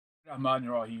Rahman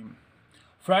Rahim.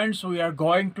 Friends, we are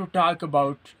going to talk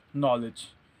about knowledge.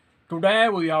 Today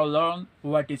we have learned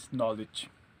what is knowledge.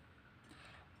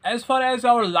 As far as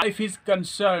our life is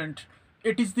concerned,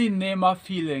 it is the name of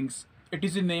feelings, it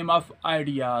is the name of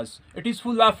ideas, it is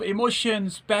full of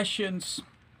emotions, passions,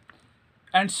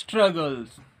 and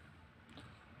struggles.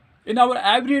 In our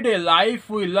everyday life,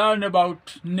 we learn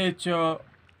about nature,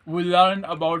 we learn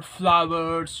about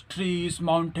flowers, trees,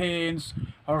 mountains,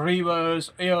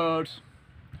 rivers, airs,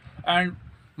 and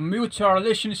mutual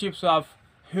relationships of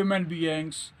human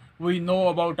beings. We know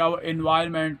about our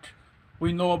environment,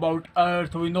 we know about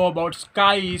earth, we know about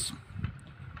skies,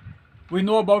 we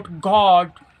know about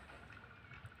God,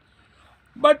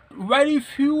 but very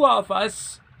few of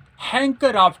us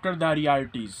hanker after the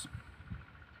realities.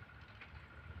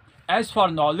 As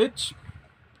for knowledge,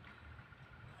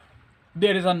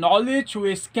 there is a knowledge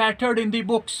which is scattered in the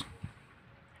books.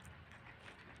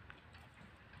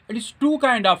 It is two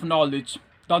kind of knowledge: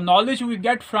 the knowledge we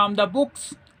get from the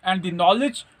books and the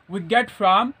knowledge we get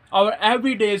from our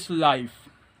everyday's life.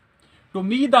 To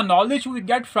me, the knowledge we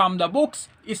get from the books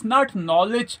is not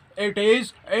knowledge, it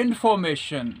is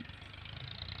information.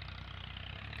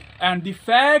 And the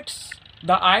facts,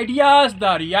 the ideas,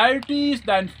 the realities,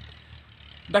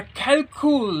 the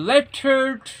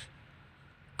calculated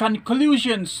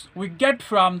conclusions we get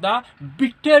from the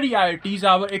bitter realities,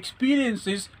 our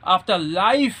experiences of the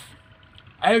life,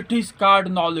 it is called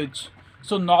knowledge.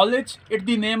 So knowledge is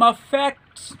the name of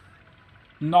facts.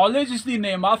 Knowledge is the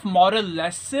name of moral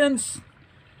lessons.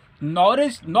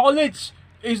 Knowledge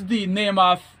is the name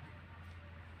of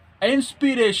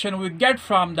inspiration we get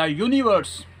from the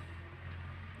universe.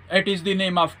 It is the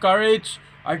name of courage.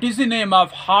 It is the name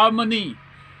of harmony.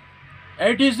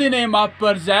 It is the name of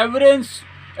perseverance.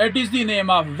 It is the name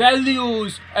of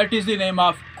values. It is the name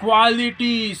of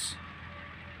qualities.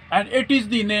 And it is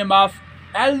the name of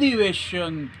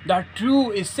elevation. The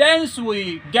true essence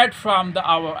we get from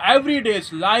our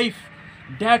everyday's life,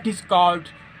 that is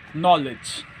called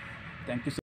knowledge. Thank you.